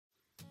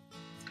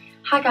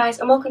Hi guys,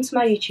 and welcome to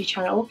my YouTube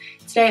channel.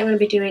 Today I'm going to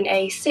be doing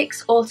a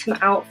 6 autumn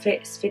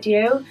outfits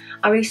video.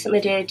 I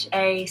recently did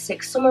a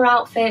 6 summer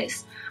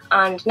outfits,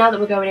 and now that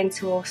we're going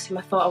into autumn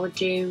I thought I would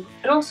do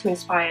an autumn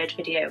inspired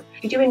video.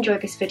 If you do enjoy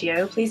this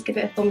video, please give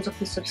it a thumbs up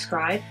and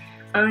subscribe,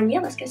 and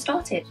yeah, let's get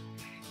started.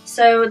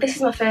 So this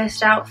is my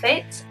first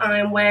outfit.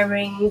 I'm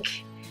wearing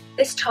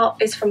this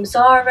top. Is from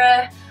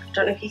Zara. I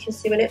don't know if you can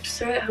see my nips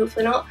through it,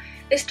 hopefully not.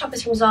 This top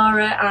is from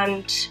Zara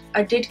and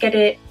I did get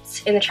it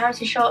in the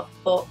charity shop,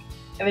 but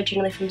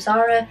originally from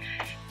Zara.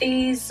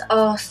 These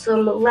are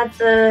some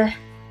leather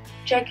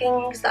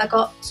jeggings that I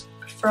got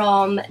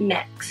from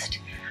Next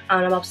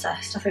and I'm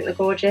obsessed. I think they're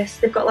gorgeous.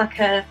 They've got like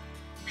a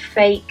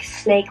fake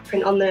snake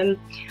print on them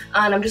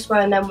and I'm just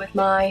wearing them with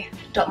my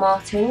Doc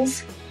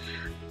Martens.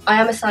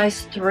 I am a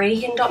size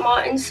 3 in Doc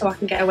Martens, so I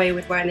can get away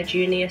with wearing a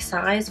junior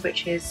size,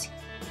 which is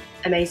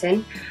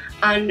amazing.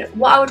 And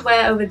what I would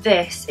wear over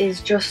this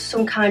is just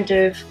some kind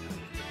of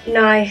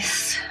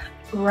nice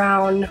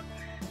brown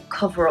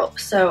cover up.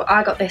 So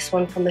I got this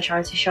one from the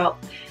charity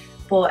shop,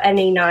 but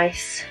any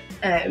nice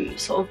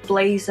sort of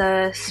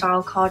blazer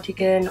style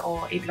cardigan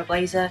or even a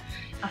blazer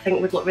I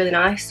think would look really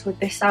nice with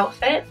this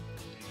outfit.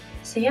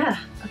 So yeah,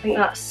 I think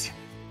that's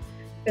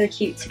really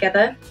cute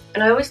together.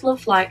 And I always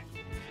love like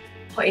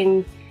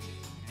putting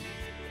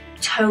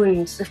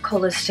tones of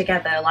colours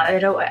together. Like I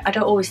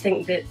don't always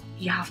think that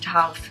you have to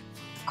have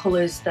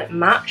colours that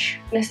match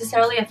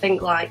necessarily. I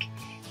think like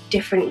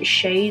different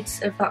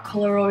shades of that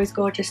colour are always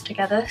gorgeous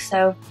together.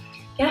 So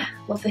yeah,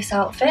 love this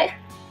outfit.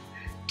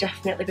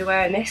 Definitely be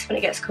wearing this when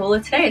it gets cooler.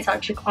 Today it's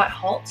actually quite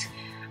hot.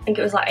 I think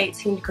it was like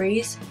 18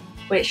 degrees,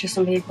 which for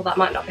some people that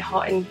might not be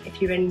hot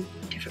if you're in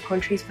different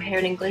countries, but here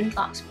in England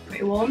that's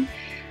pretty warm.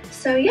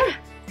 So yeah,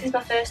 this is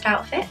my first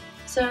outfit.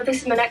 So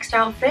this is my next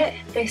outfit.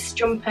 This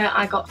jumper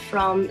I got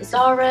from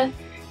Zara.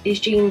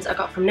 These jeans I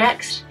got from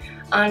Next.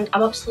 And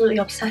I'm absolutely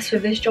obsessed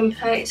with this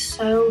jumper. It's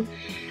so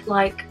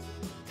like,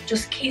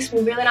 just keeps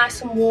me really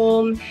nice and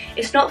warm.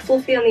 It's not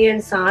fluffy on the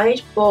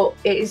inside, but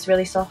it is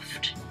really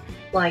soft,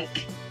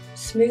 like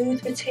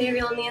smooth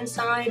material on the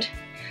inside.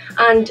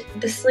 And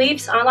the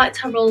sleeves, I like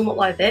to roll them up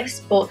like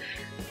this, but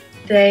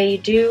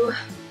they do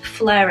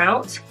flare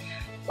out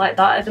like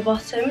that at the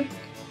bottom,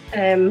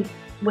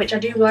 which I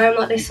do wear them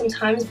like this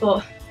sometimes,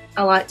 but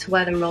I like to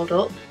wear them rolled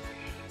up.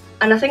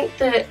 And I think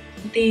that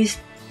these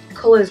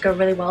colours go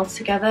really well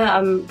together.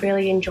 I'm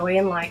really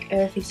enjoying like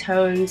earthy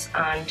tones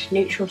and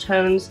neutral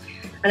tones,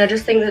 and I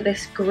just think that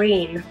this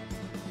green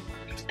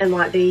and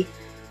like the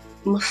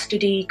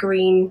mustardy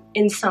green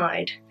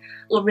inside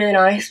look really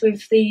nice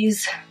with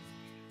these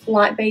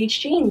light beige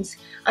jeans.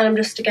 And I'm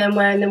just again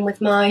wearing them with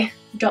my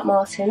Doc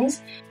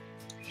Martens.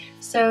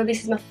 So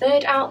this is my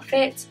third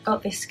outfit. I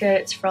got this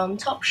skirt from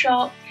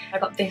Topshop. I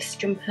got this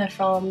jumper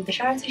from the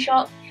charity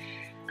shop,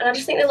 and I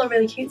just think they look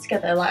really cute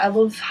together. Like I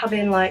love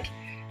having like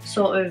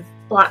sort of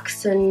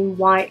blacks and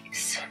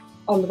whites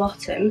on the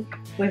bottom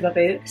with my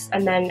boots,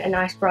 and then a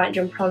nice bright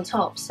jumper on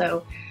top.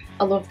 So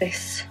I love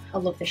this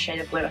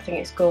shade of blue. I think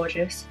it's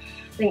gorgeous.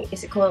 I think,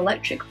 is it called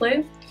electric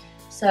blue?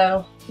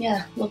 So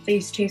yeah, love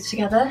these two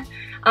together.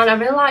 And I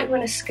really like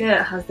when a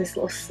skirt has this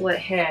little slit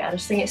here. I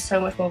just think it's so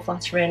much more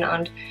flattering,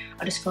 and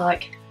I just feel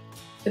like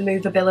the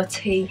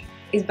movability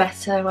is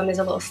better when there's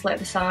a little slit at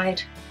the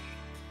side.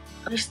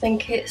 I just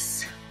think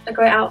it's a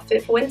great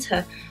outfit for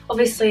winter.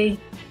 Obviously,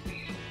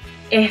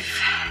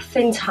 if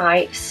thin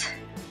tights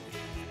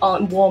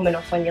aren't warm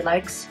enough on your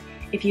legs,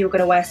 if you were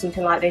going to wear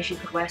something like this, you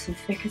could wear some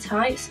thicker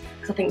tights,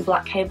 because I think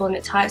black cable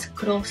knit tights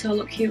could also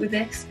look cute with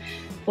this.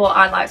 But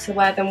I like to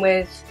wear them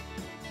with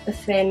the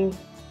thin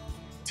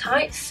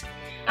tights.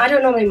 I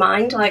don't normally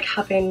mind like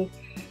having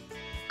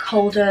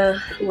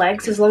colder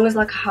legs, as long as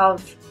like I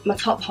have my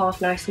top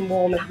half nice and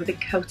warm and have a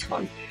big coat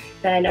on,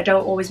 then I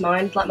don't always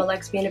mind like my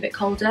legs being a bit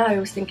colder. I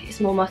always think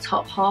it's more my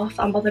top half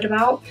I'm bothered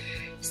about.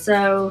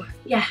 So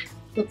yeah,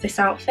 love this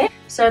outfit.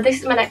 So this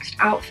is my next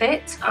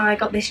outfit. I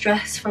got this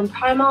dress from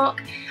Primark,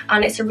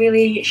 and it's a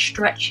really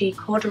stretchy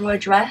corduroy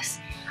dress.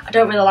 I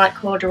don't really like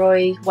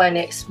corduroy when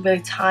it's really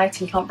tight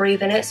and you can't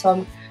breathe in it, so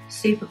I'm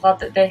super glad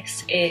that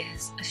this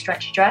is a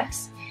stretchy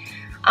dress.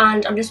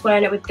 And I'm just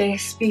wearing it with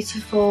this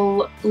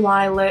beautiful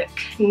lilac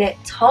knit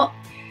top.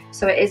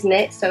 So it is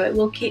knit, so it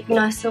will keep me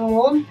nice and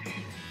warm.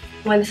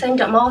 I'm wearing the same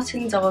Doc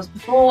Martens I was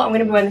before. I'm going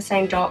to be wearing the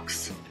same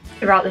Docs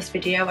throughout this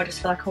video. I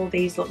just feel like all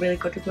these look really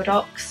good with my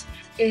Docs.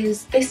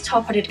 Is this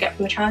top I did get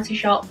from the charity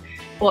shop,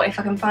 but if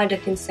I can find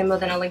anything similar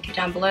then I'll link it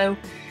down below.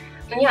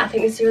 And yeah, I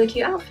think this is a really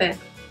cute outfit.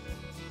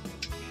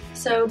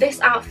 So this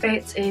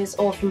outfit is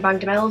all from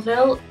Bang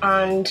Melville,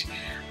 and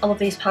I love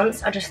these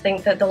pants. I just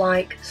think that they're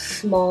like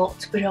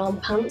smart pyjama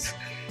pants,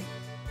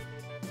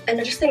 and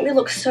I just think they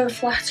look so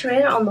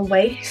flattering on the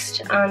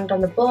waist and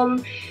on the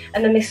bum,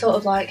 and then they sort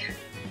of like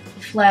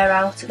flare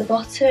out at the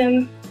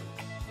bottom.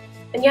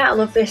 And yeah, I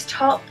love this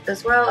top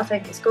as well. I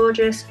think it's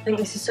gorgeous. I think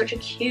this is such a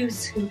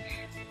cute and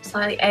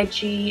slightly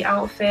edgy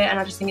outfit, and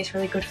I just think it's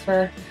really good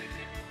for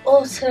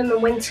autumn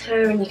and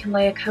winter, and you can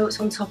layer coats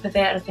on top of it,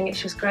 and I think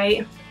it's just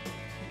great.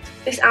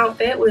 This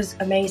outfit was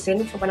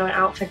amazing for when I went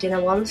out for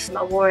dinner once.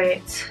 I wore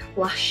it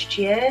last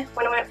year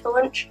when I went for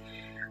lunch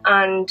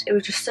and it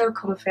was just so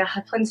comfy. I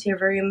had plenty of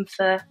room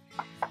for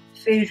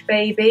food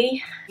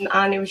baby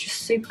and it was just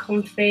super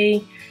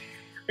comfy.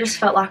 I just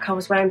felt like I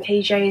was wearing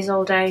PJs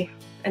all day.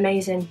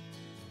 Amazing.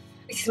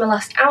 This is my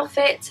last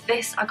outfit.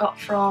 This I got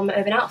from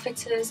Urban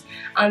Outfitters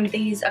and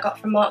these I got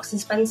from Marks and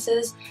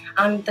Spencer's,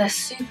 and they're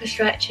super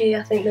stretchy.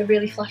 I think they're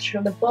really flattering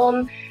on the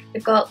bum.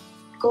 They've got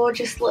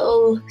gorgeous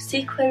little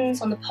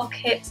sequins on the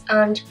pockets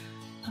and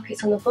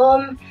pockets on the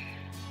bum.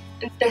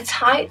 They're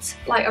tight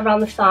like around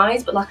the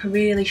thighs but like a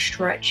really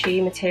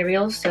stretchy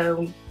material,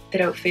 so they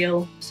don't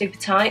feel super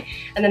tight,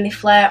 and then they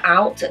flare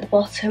out at the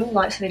bottom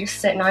like so they just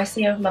sit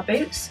nicely over my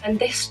boots. And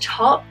this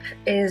top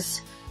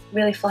is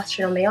really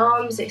flattering on the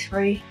arms. It's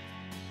very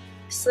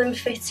slim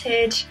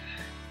fitted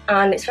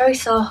and it's very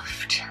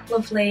soft,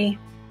 lovely,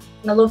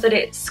 and I love that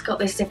it's got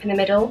this zip in the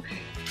middle.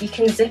 You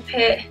can zip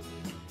it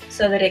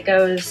so that it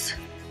goes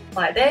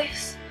like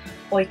this,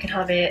 or you can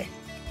have it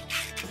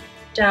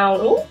down,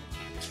 oh,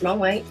 wrong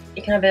way,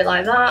 you can have it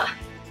like that.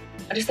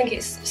 I just think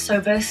it's so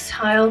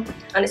versatile,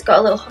 and it's got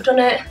a little hood on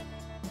it.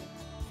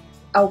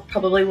 I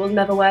probably will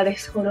never wear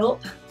this hood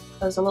up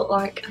because I look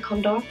like a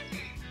condom,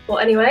 but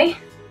anyway,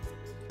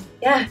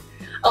 yeah,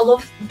 I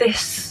love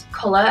this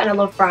colour and I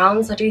love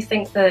browns. I do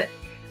think that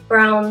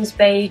browns,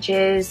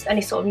 beiges,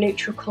 any sort of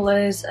neutral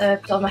colours are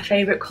some of my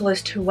favourite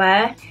colours to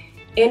wear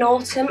in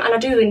autumn, and I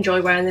do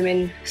enjoy wearing them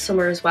in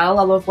summer as well.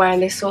 I love wearing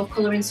this sort of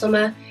colour in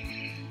summer,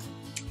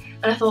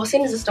 and I thought, as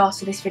soon as I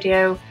started this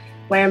video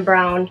wearing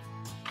brown,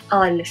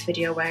 I'll end this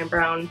video wearing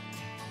brown.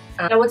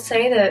 And I would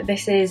say that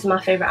this is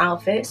my favourite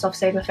outfit, so I've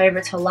saved my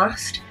favourite till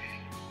last.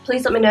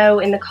 Please let me know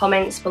in the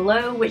comments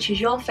below which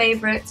is your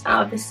favourite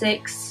out of the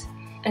 6,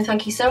 and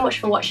thank you so much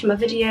for watching my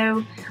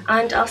video,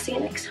 and I'll see you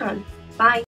next time. Bye!